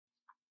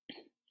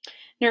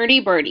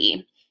Nerdy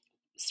Birdie.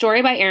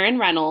 Story by Aaron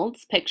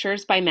Reynolds.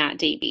 Pictures by Matt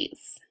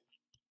Davies.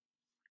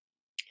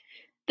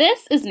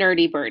 This is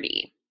Nerdy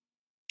Birdie.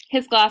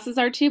 His glasses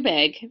are too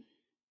big.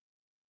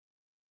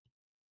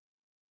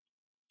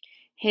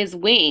 His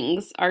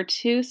wings are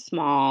too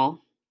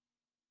small.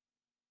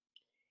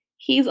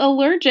 He's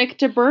allergic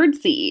to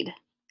birdseed.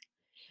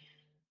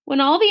 When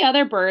all the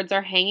other birds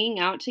are hanging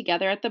out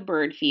together at the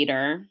bird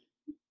feeder,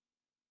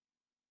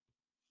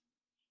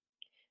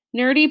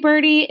 Nerdy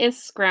Birdie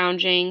is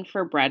scrounging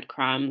for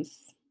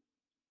breadcrumbs.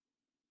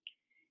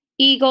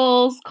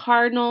 Eagles,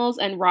 cardinals,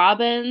 and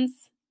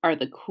robins are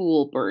the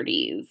cool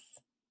birdies.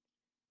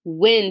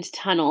 Wind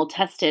tunnel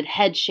tested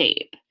head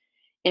shape,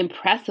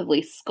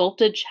 impressively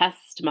sculpted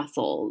chest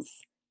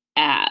muscles,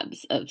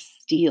 abs of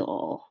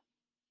steel.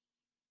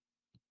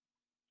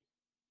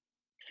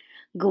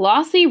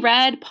 Glossy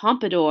red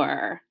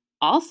pompadour,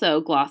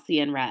 also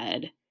glossy and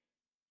red.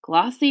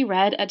 Glossy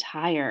red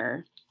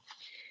attire.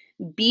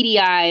 Beady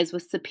eyes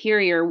with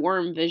superior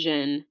worm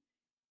vision.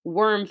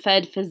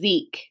 Worm-fed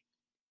physique.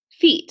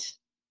 Feet.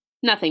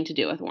 Nothing to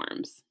do with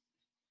worms.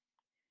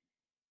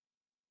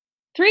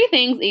 3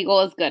 things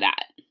Eagle is good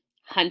at: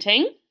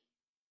 hunting,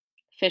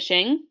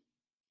 fishing,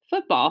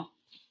 football.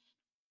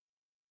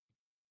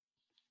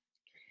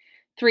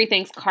 3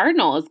 things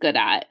Cardinal is good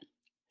at: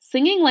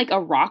 singing like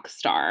a rock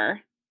star,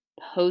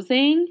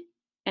 posing,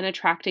 and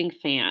attracting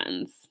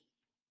fans.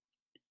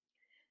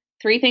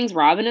 3 things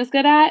Robin is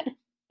good at: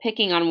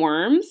 picking on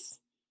worms,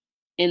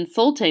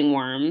 insulting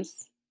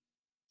worms,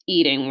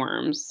 eating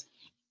worms.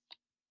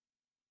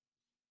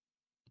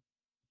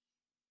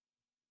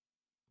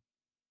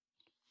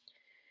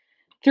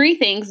 Three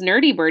things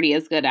Nerdy Birdie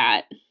is good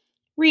at: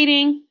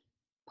 reading,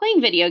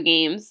 playing video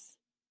games,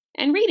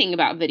 and reading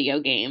about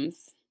video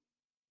games.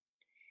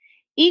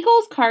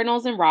 Eagles,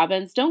 cardinals, and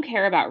robins don't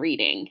care about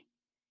reading.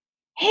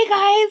 Hey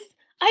guys,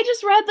 I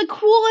just read the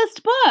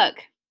coolest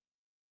book.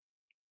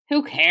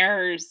 Who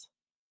cares?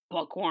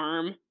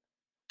 Bookworm.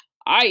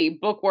 I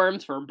eat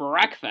bookworms for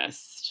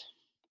breakfast.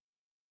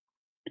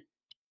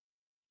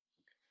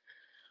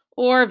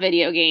 Or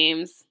video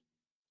games.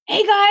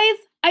 Hey guys,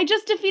 I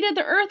just defeated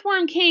the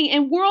Earthworm King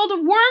in World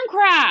of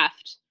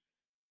Wormcraft.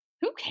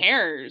 Who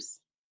cares?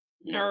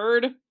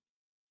 Nerd.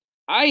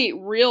 I eat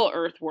real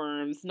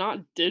earthworms, not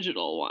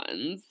digital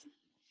ones.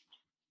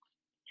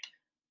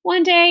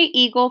 One day,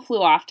 Eagle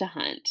flew off to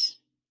hunt.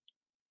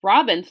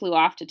 Robin flew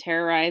off to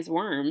terrorize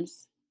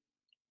worms.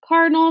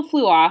 Cardinal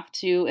flew off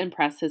to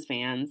impress his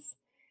fans.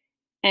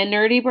 And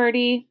Nerdy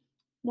Birdie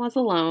was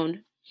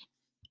alone.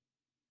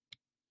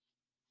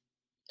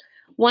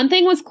 One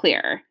thing was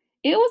clear.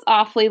 It was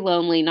awfully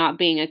lonely not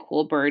being a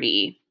cool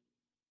birdie.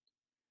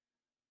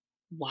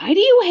 Why do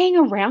you hang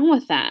around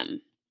with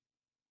them?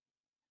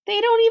 They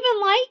don't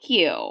even like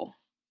you.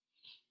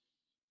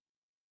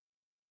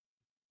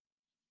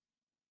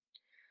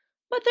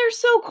 But they're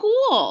so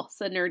cool,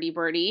 said Nerdy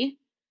Birdie.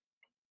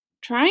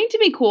 Trying to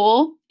be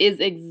cool is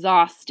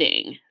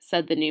exhausting,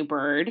 said the new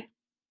bird.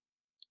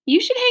 You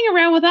should hang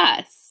around with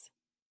us.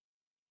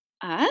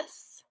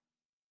 Us?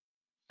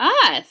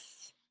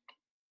 Us.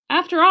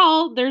 After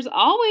all, there's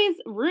always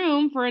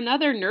room for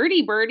another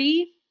Nerdy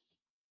Birdie.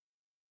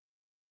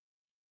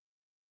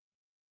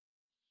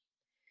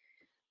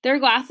 Their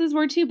glasses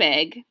were too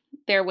big.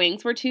 Their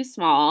wings were too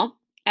small.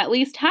 At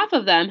least half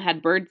of them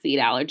had birdseed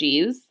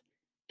allergies.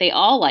 They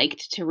all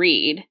liked to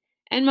read,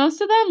 and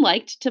most of them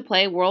liked to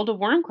play World of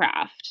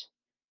Wormcraft.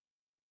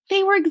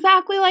 They were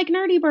exactly like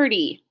Nerdy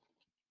Birdie.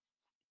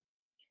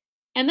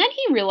 And then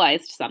he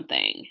realized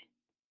something.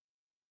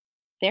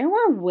 There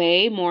were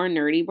way more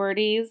Nerdy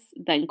Birdies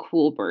than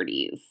cool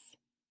birdies.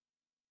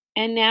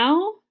 And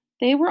now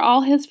they were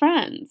all his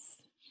friends.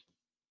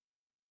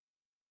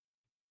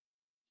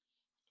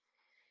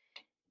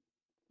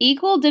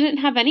 Eagle didn't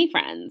have any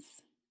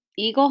friends.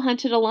 Eagle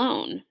hunted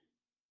alone.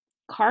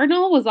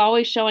 Cardinal was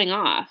always showing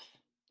off.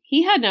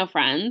 He had no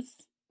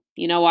friends.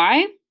 You know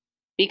why?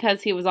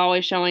 Because he was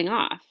always showing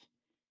off.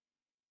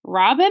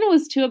 Robin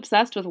was too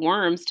obsessed with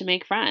worms to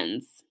make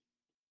friends.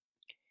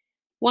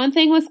 One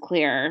thing was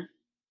clear.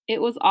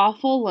 It was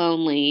awful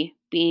lonely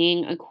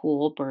being a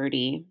cool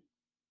birdie.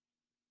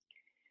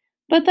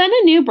 But then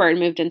a new bird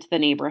moved into the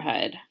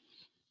neighborhood.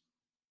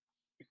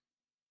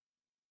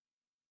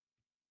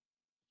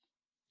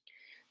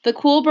 The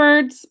cool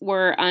birds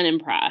were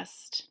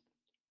unimpressed.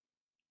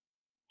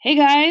 Hey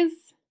guys,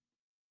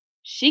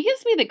 she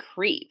gives me the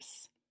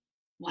creeps.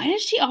 Why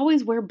does she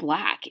always wear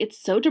black?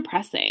 It's so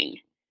depressing.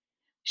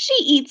 She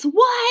eats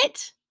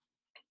what?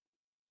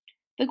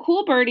 The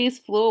cool birdies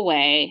flew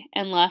away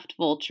and left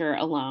Vulture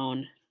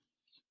alone.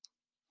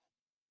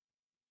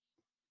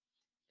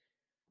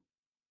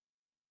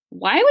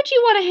 Why would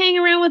you want to hang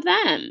around with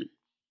them?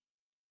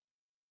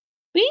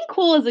 Being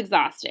cool is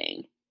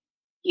exhausting.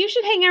 You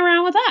should hang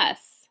around with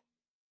us.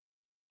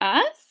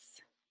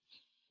 Us?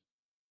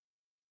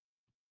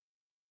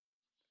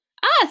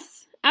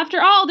 Us!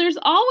 After all, there's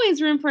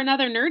always room for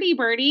another Nerdy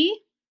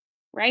Birdie.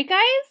 Right,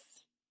 guys?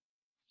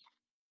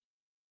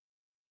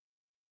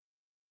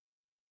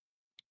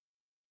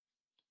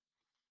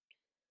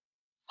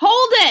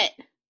 Hold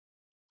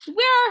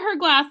Where are her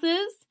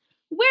glasses?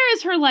 Where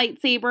is her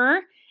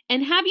lightsaber?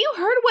 And have you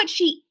heard what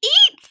she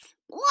eats?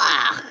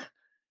 Ugh!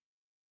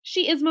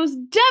 She is most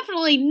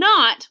definitely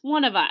not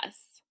one of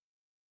us.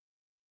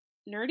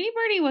 Nerdy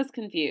Birdie was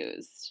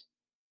confused.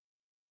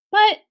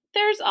 But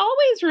there's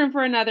always room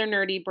for another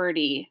Nerdy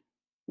Birdie,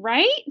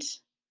 right?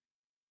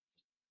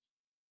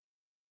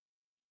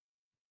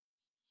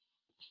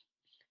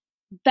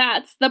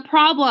 That's the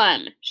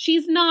problem.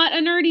 She's not a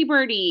Nerdy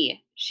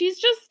Birdie. She's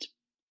just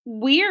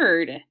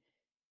weird.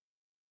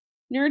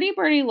 Nerdy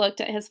Birdie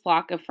looked at his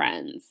flock of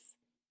friends.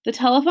 The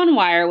telephone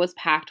wire was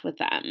packed with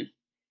them.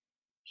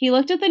 He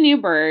looked at the new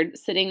bird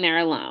sitting there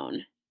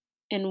alone,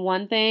 and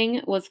one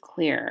thing was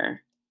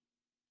clear.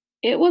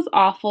 It was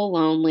awful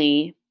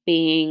lonely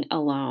being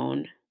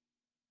alone.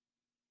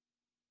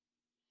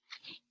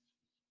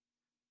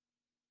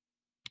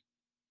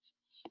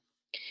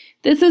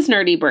 This is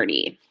Nerdy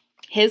Birdie.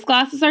 His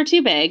glasses are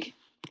too big.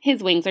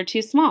 His wings are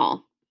too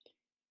small.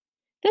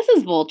 This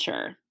is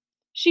Vulture.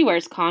 She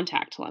wears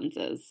contact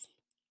lenses.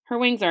 Her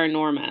wings are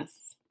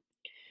enormous.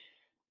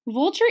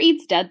 Vulture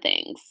eats dead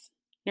things.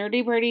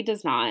 Nerdy Birdie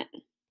does not.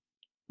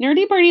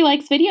 Nerdy Birdie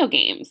likes video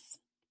games.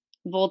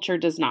 Vulture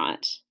does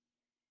not.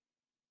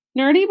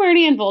 Nerdy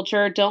Birdie and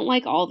Vulture don't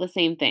like all the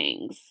same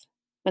things,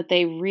 but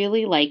they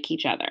really like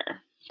each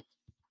other.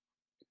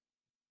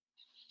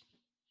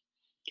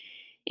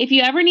 If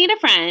you ever need a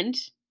friend,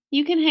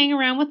 you can hang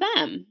around with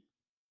them.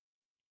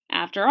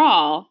 After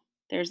all,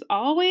 there's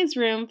always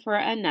room for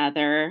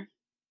another.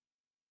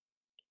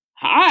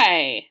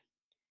 Hi,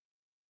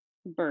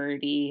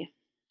 Birdie.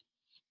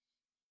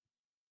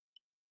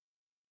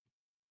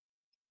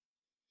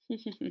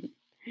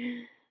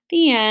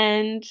 The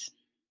end.